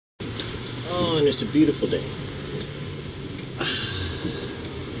and it's a beautiful day.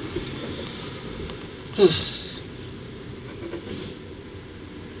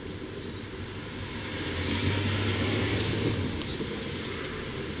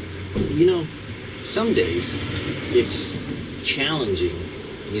 You know, some days it's challenging,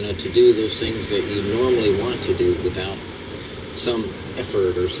 to do those things that you normally want to do without some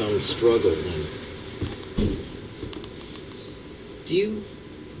effort or some struggle. And do you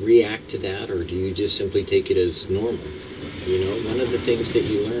react to that, or do you just simply take it as normal? One of the things that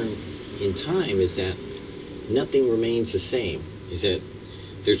you learn in time is that nothing remains the same, is that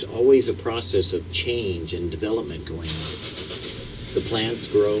there's always a process of change and development going on. The plants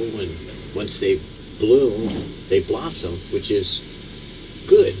grow, and once they bloom, they blossom, which is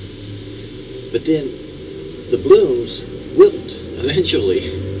good. But then the blooms wilt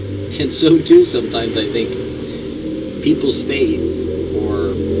eventually. And so too sometimes I think people's faith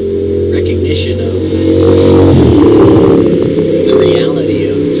or recognition of the reality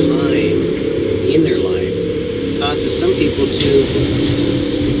of time in their life causes some people to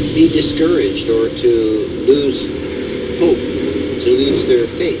be discouraged or to lose hope, to lose their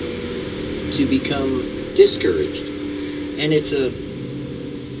faith, to become discouraged. And it's a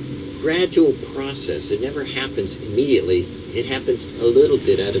gradual process. It never happens immediately. It happens a little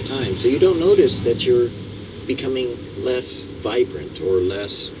bit at a time. So you don't notice that you're becoming less vibrant or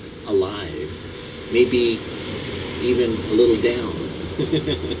less alive. Maybe even a little down.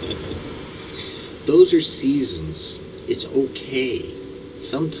 Those are seasons. It's okay.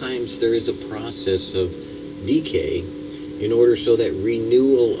 Sometimes there is a process of decay in order so that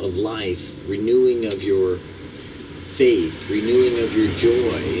renewal of life, renewing of your faith, renewing of your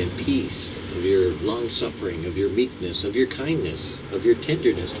joy and peace, of your long-suffering, of your meekness, of your kindness, of your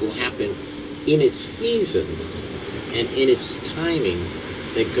tenderness will happen in its season and in its timing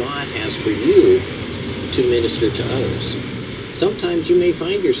that God has for you to minister to others. Sometimes you may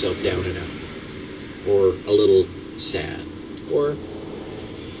find yourself down and out, or a little sad, or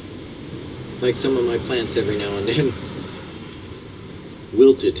like some of my plants every now and then,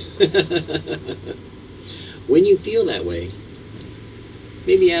 wilted. When you feel that way,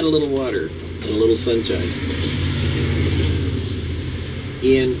 maybe add a little water and a little sunshine.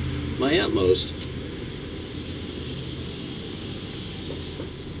 In my utmost,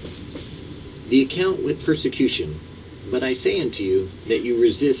 the account with persecution, but I say unto you that you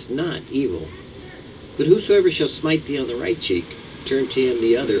resist not evil. But whosoever shall smite thee on the right cheek, turn to him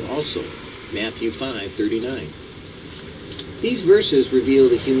the other also. Matthew 5:39. These verses reveal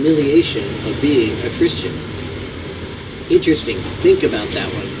the humiliation of being a Christian. Interesting. Think about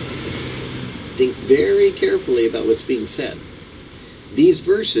that one. Think very carefully about what's being said. These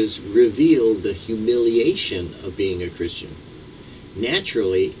verses reveal the humiliation of being a Christian.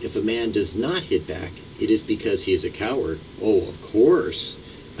 Naturally, if a man does not hit back, it is because he is a coward. Oh, of course.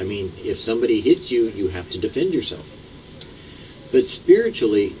 I mean, if somebody hits you, you have to defend yourself. But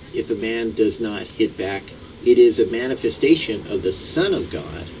spiritually, if a man does not hit back, it is a manifestation of the Son of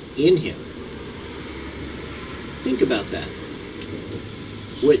God in him. Think about that.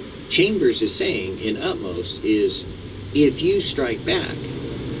 What Chambers is saying in utmost is, if you strike back,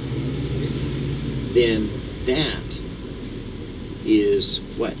 then that is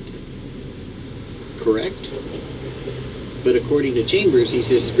what? Correct? But according to Chambers, he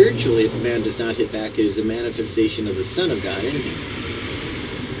says spiritually, if a man does not hit back, it is a manifestation of the Son of God in him.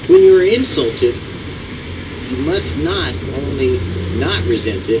 When you are insulted, you must not only not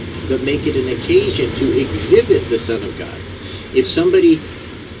resent it, but make it an occasion to exhibit the Son of God. If somebody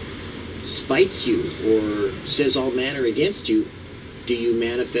spites you or says all manner against you, do you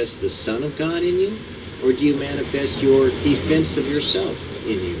manifest the Son of God in you? Or do you manifest your defense of yourself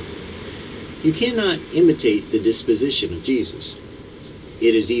in you? You cannot imitate the disposition of Jesus.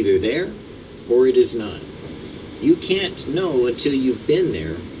 It is either there or it is not. You can't know until you've been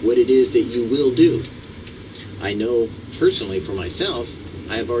there what it is that you will do. I know personally for myself,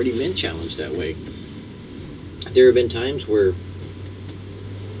 I have already been challenged that way. There have been times where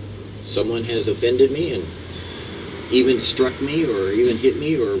someone has offended me and even struck me or even hit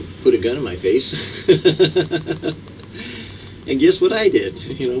me or put a gun in my face. And guess what I did,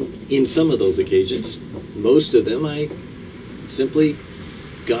 in some of those occasions. Most of them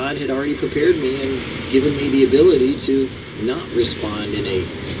God had already prepared me and given me the ability to not respond in a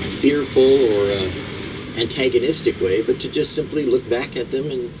fearful or antagonistic way, but to just simply look back at them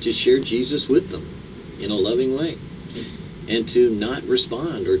and to share Jesus with them in a loving way. And to not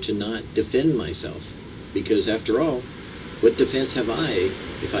respond or to not defend myself. Because after all, what defense have I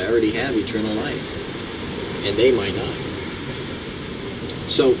if I already have eternal life? And they might not.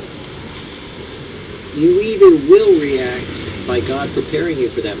 So, you either will react by God preparing you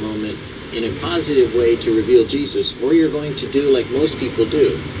for that moment in a positive way to reveal Jesus, or you're going to do like most people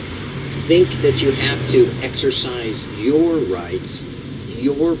do. Think that you have to exercise your rights,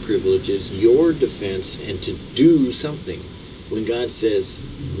 your privileges, your defense, and to do something when God says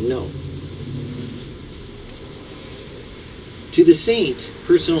no. To the saint,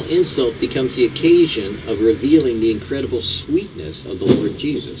 personal insult becomes the occasion of revealing the incredible sweetness of the Lord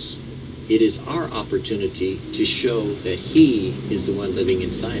Jesus. It is our opportunity to show that He is the one living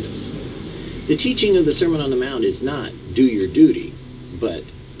inside us. The teaching of the Sermon on the Mount is not do your duty, but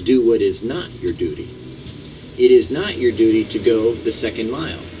do what is not your duty. It is not your duty to go the second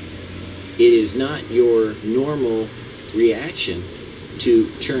mile. It is not your normal reaction to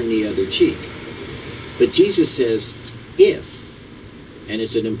turn the other cheek. But Jesus says, if, and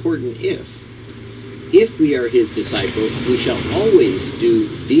it's an important if we are His disciples, we shall always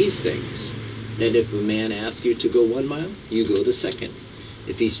do these things. That if a man asks you to go 1 mile, you go the second.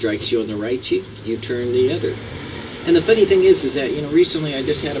 If he strikes you on the right cheek, you turn the other. And the funny thing is that, recently I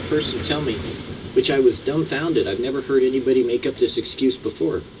just had a person tell me, which I was dumbfounded. I've never heard anybody make up this excuse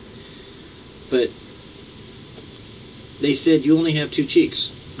before. But they said, you only have 2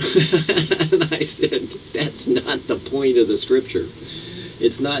 cheeks. And I said, that's not the point of the scripture.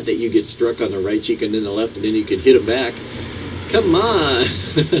 It's not that you get struck on the right cheek and then the left and then you can hit them back. Come on.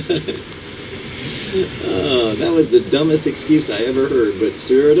 Oh, that was the dumbest excuse I ever heard. But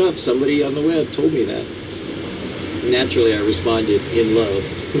sure enough, somebody on the web told me that. Naturally, I responded in love.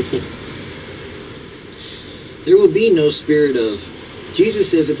 There will be no spirit of... Jesus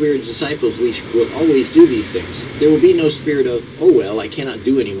says if we are disciples, we will always do these things. There will be no spirit of, oh well, I cannot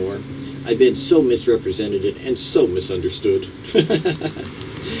do anymore. I've been so misrepresented and so misunderstood.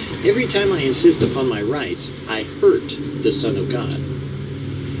 Every time I insist upon my rights, I hurt the Son of God.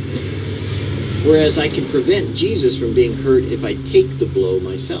 Whereas I can prevent Jesus from being hurt if I take the blow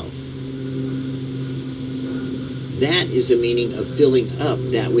myself. That is the meaning of filling up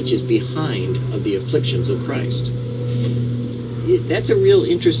that which is behind of the afflictions of Christ. That's a real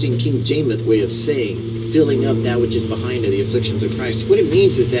interesting King James way of saying filling up that which is behind of the afflictions of Christ. What it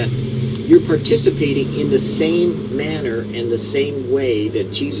means is that you're participating in the same manner and the same way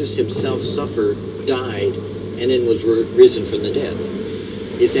that Jesus himself suffered, died, and then was risen from the dead.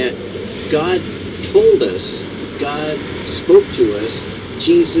 Is that God told us, God spoke to us,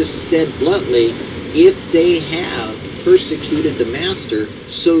 Jesus said bluntly, if they have persecuted the Master,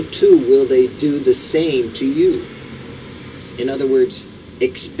 so too will they do the same to you. In other words,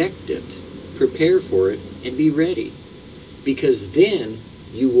 expect it, prepare for it, and be ready. Because then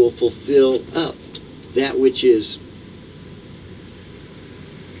you will fulfill up that which is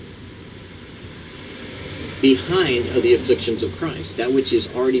behind of the afflictions of Christ, that which has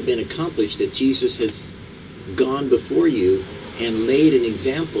already been accomplished, that Jesus has gone before you and laid an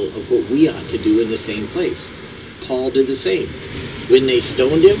example of what we ought to do in the same place. Paul did the same. When they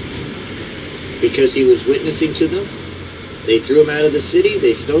stoned him because he was witnessing to them, they threw him out of the city,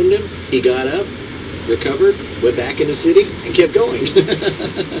 they stoned him, he got up, recovered, went back in the city, and kept going.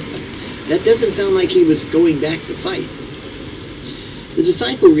 That doesn't sound like he was going back to fight. The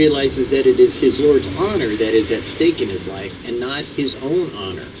disciple realizes that it is his Lord's honor that is at stake in his life, and not his own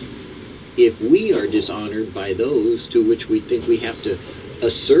honor. If we are dishonored by those to which we think we have to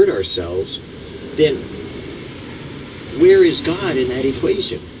assert ourselves, then where is God in that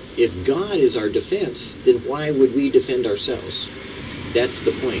equation? If God is our defense, then why would we defend ourselves? That's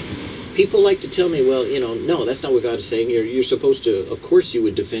the point. People like to tell me, well, no, that's not what God is saying. You're supposed to, of course you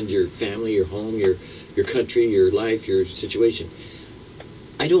would defend your family, your home, your country, your life, your situation.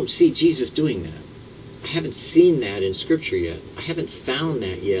 I don't see Jesus doing that. I haven't seen that in Scripture yet. I haven't found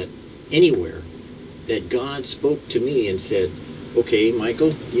that yet anywhere, that God spoke to me and said, okay,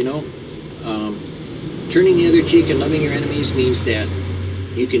 Michael, turning the other cheek and loving your enemies means that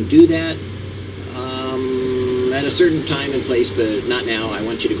you can do that at a certain time and place, but not now. I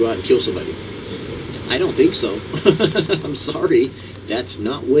want you to go out and kill somebody. I don't think so. I'm sorry. That's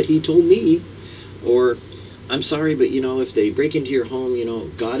not what he told me. Or, I'm sorry, but if they break into your home,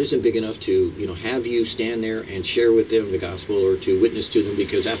 God isn't big enough to, have you stand there and share with them the gospel or to witness to them,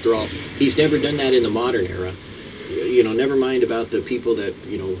 because after all, he's never done that in the modern era. Never mind about the people that,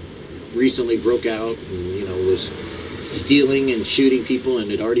 recently broke out and, was stealing and shooting people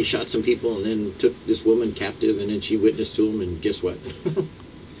and had already shot some people and then took this woman captive and then she witnessed to them, and guess what?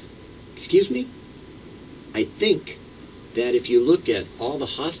 Excuse me? I think that if you look at all the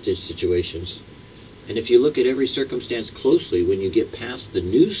hostage situations, and if you look at every circumstance closely, when you get past the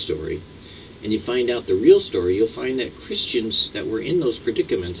news story and you find out the real story, you'll find that Christians that were in those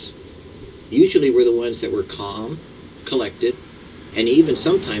predicaments usually were the ones that were calm, collected, and even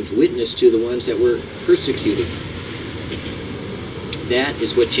sometimes witnessed to the ones that were persecuting. That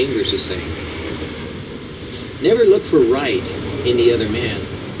is what Chambers is saying. Never look for right in the other man,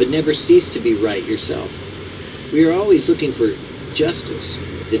 but never cease to be right yourself. We are always looking for justice.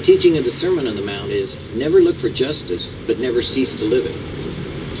 The teaching of the Sermon on the Mount is, never look for justice, but never cease to live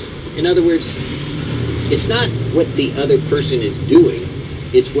it. In other words, it's not what the other person is doing,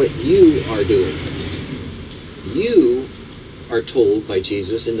 it's what you are doing. You are told by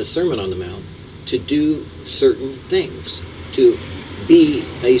Jesus in the Sermon on the Mount to do certain things, to be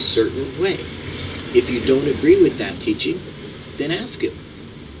a certain way. If you don't agree with that teaching, then ask him.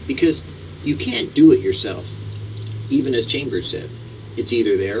 Because you can't do it yourself. Even as Chambers said, it's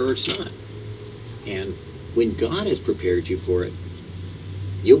either there or it's not. And when God has prepared you for it,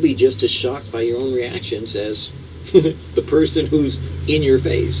 you'll be just as shocked by your own reactions as the person who's in your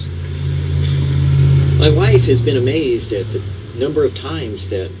face. My wife has been amazed at the number of times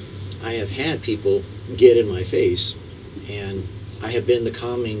that I have had people get in my face, and I have been the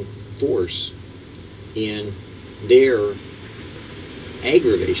calming force in their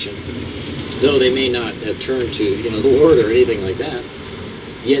aggravation, though they may not have turned to the Lord or anything like that.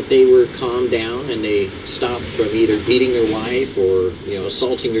 Yet they were calmed down, and they stopped from either beating their wife or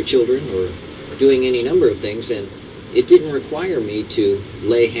assaulting their children or doing any number of things. And it didn't require me to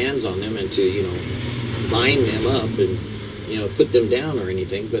lay hands on them and to bind them up and put them down or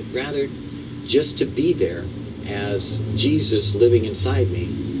anything, but rather just to be there as Jesus living inside me,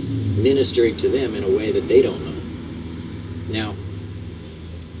 ministering to them in a way that they don't know. Now,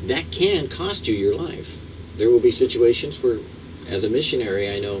 that can cost you your life. There will be situations where, as a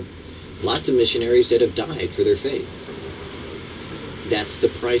missionary, I know lots of missionaries that have died for their faith. That's the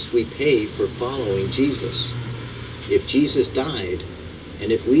price we pay for following Jesus. If Jesus died,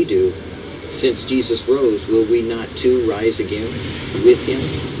 and if we do, since Jesus rose, will we not too rise again with him?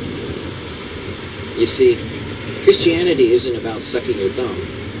 You see, Christianity isn't about sucking your thumb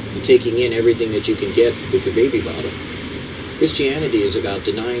and taking in everything that you can get with your baby bottle. Christianity is about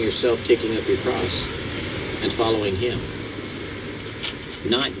denying yourself, taking up your cross, and following him.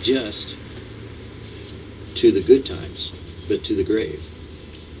 Not just to the good times, but to the grave.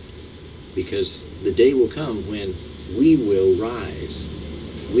 Because the day will come when we will rise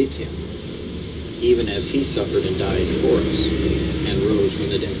with him, even as he suffered and died for us and rose from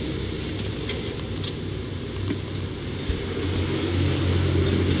the dead.